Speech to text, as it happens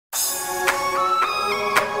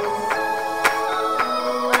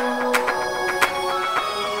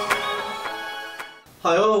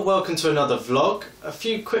welcome to another vlog. A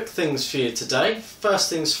few quick things for you today. First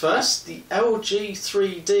things first, the LG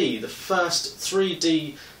 3D, the first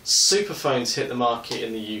 3D superphone to hit the market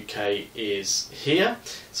in the UK, is here.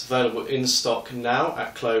 It's available in stock now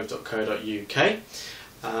at clove.co.uk.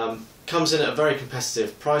 Comes in at a very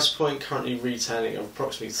competitive price point, currently retailing at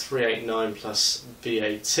approximately $389 plus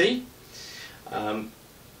VAT.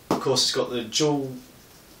 Of course, it's got the dual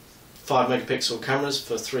 5 megapixel cameras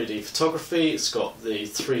for 3D photography. It's got the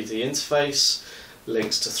 3D interface,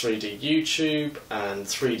 links to 3D YouTube and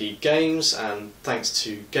 3D games, and thanks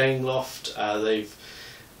to Gameloft they've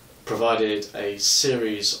provided a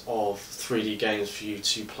series of 3D games for you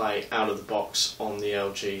to play out of the box on the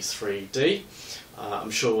LG 3D.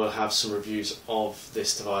 I'm sure we'll have some reviews of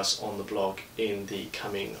this device on the blog in the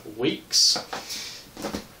coming weeks.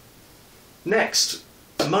 Next,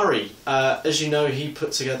 Murray, as you know, he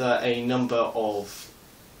put together a number of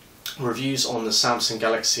reviews on the Samsung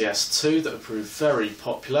Galaxy S2 that proved very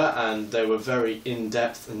popular, and they were very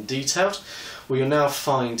in-depth and detailed. We will now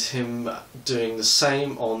find him doing the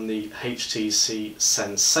same on the HTC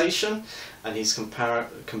Sensation, and he's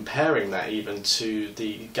comparing that even to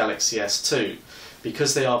the Galaxy S2.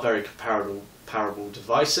 Because they are very comparable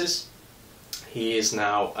devices, he is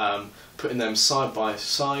now putting them side by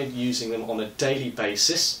side, using them on a daily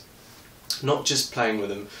basis, not just playing with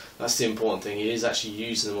them. That's the important thing. He is actually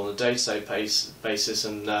using them on a day-to-day basis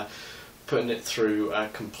and putting it through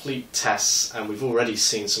complete tests, and we've already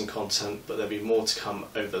seen some content, but there'll be more to come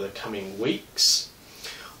over the coming weeks.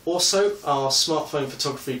 Also, our smartphone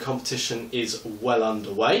photography competition is well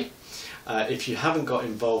underway. If you haven't got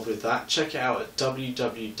involved with that, check it out at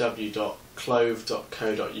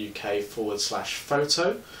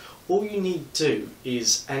www.clove.co.uk/photo. All you need to do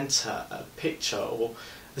is enter a picture, or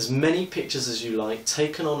as many pictures as you like,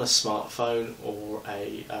 taken on a smartphone or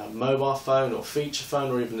a mobile phone or feature phone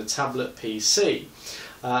or even a tablet PC,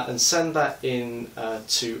 and send that in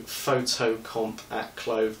to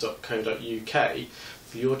photocomp@clove.co.uk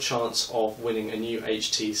for your chance of winning a new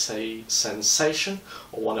HTC Sensation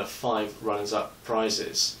or one of 5 runners-up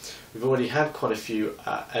prizes. We've already had quite a few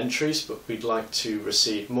entries, but we'd like to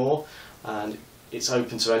receive more, and it's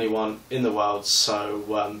open to anyone in the world, so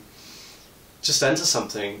just enter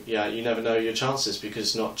something. Yeah, you never know your chances, because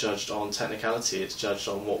it's not judged on technicality, it's judged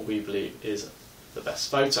on what we believe is the best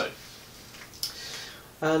photo.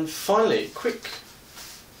 And finally, quick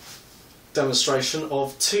demonstration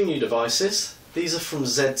of 2 new devices. These are from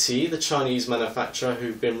ZTE, the Chinese manufacturer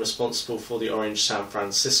who've been responsible for the Orange San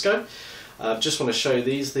Francisco. Just want to show you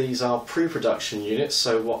these. These are pre-production units,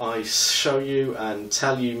 so what I show you and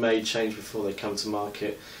tell you may change before they come to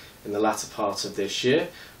market in the latter part of this year,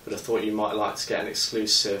 but I thought you might like to get an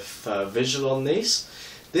exclusive visual on these.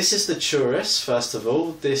 This is the Tourist, first of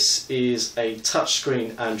all. This is a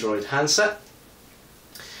touchscreen Android handset,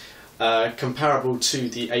 comparable to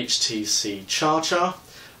the HTC Charger,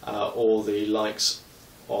 or the likes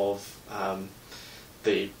of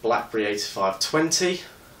the BlackBerry 8520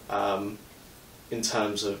 in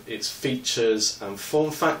terms of its features and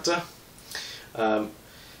form factor. So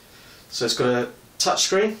it's got a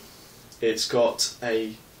touchscreen, it's got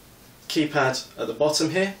a keypad at the bottom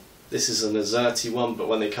here. This is an AZERTY one, but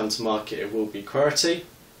when they come to market it will be QWERTY.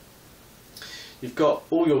 You've got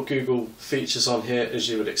all your Google features on here as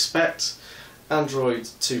you would expect. Android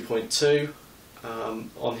 2.2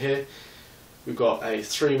 on here. We've got a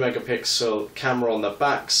 3 megapixel camera on the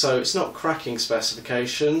back, so it's not cracking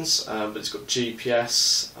specifications, but it's got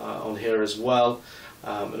GPS on here as well,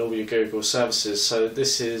 and all your Google services, so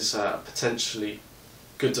this is a potentially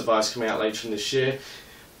good device coming out later in this year.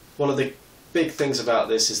 One of the big things about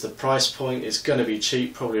this is the price point. It's going to be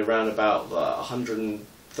cheap, probably around about £130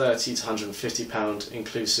 to £150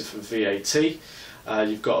 inclusive of VAT.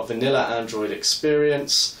 You've got a vanilla Android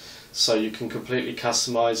experience, so you can completely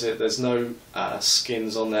customize it. There's no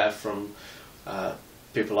skins on there from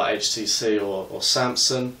people like HTC or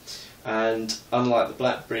Samsung, and unlike the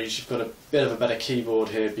BlackBerries, you've got a bit of a better keyboard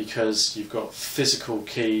here because you've got physical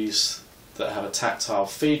keys that have a tactile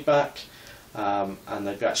feedback, and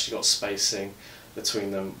they've actually got spacing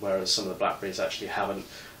between them, whereas some of the BlackBerries actually haven't,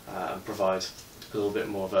 and provide a little bit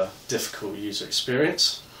more of a difficult user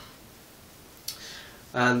experience.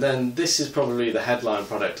 And then this is probably the headline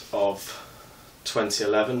product of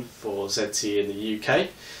 2011 for ZTE in the UK.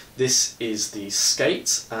 This is the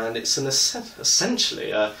Skate, and it's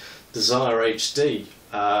essentially a Desire HD.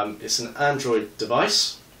 It's an Android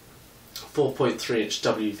device, 4.3-inch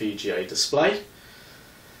WVGA display,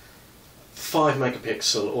 5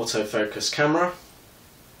 megapixel autofocus camera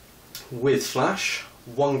with flash,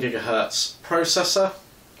 1 GHz processor,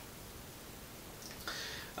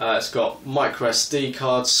 It's got micro SD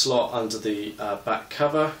card slot under the back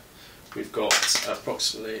cover. We've got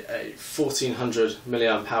approximately a 1400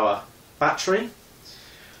 milliamp hour battery.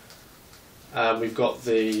 We've got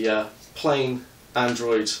the plain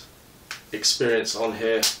Android experience on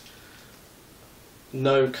here.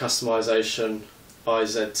 No customization by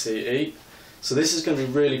ZTE. So this is going to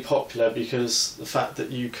be really popular because the fact that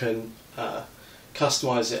you can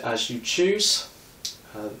customize it as you choose.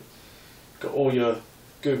 Got all your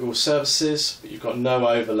Google services, but you've got no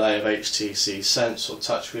overlay of HTC Sense or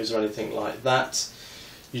TouchWiz or anything like that.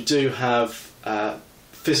 You do have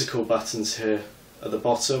physical buttons here at the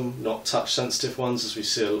bottom, not touch sensitive ones as we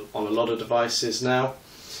see on a lot of devices now.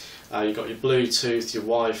 You've got your Bluetooth, your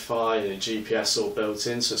Wi-Fi and your GPS all built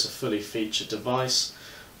in, so it's a fully featured device.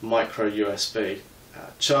 Micro USB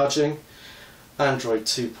charging, Android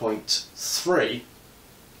 2.3.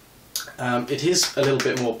 It is a little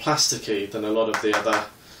bit more plasticky than a lot of the other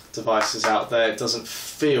devices out there. It doesn't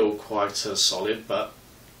feel quite as solid, but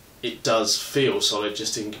it does feel solid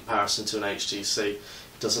just in comparison to an HTC. It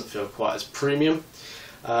doesn't feel quite as premium.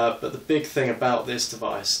 But the big thing about this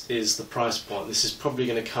device is the price point. This is probably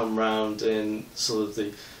going to come round in sort of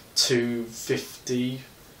the $250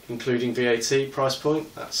 including VAT price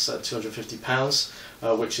point. That's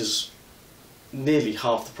 £250, which is nearly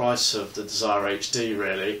half the price of the Desire HD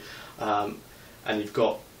really. And you've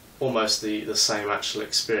got almost the same actual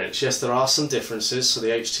experience. Yes, there are some differences, so the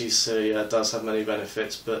HTC does have many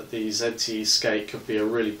benefits, but the ZTE Skate could be a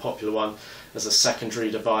really popular one as a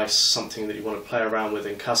secondary device, something that you want to play around with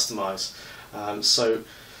and customise. So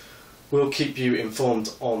we'll keep you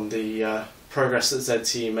informed on the progress that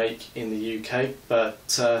ZTE make in the UK,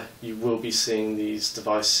 but you will be seeing these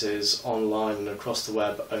devices online and across the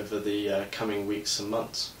web over the coming weeks and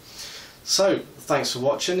months. So thanks for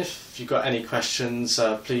watching. If you've got any questions,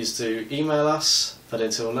 please do email us, but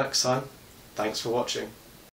until next time, thanks for watching.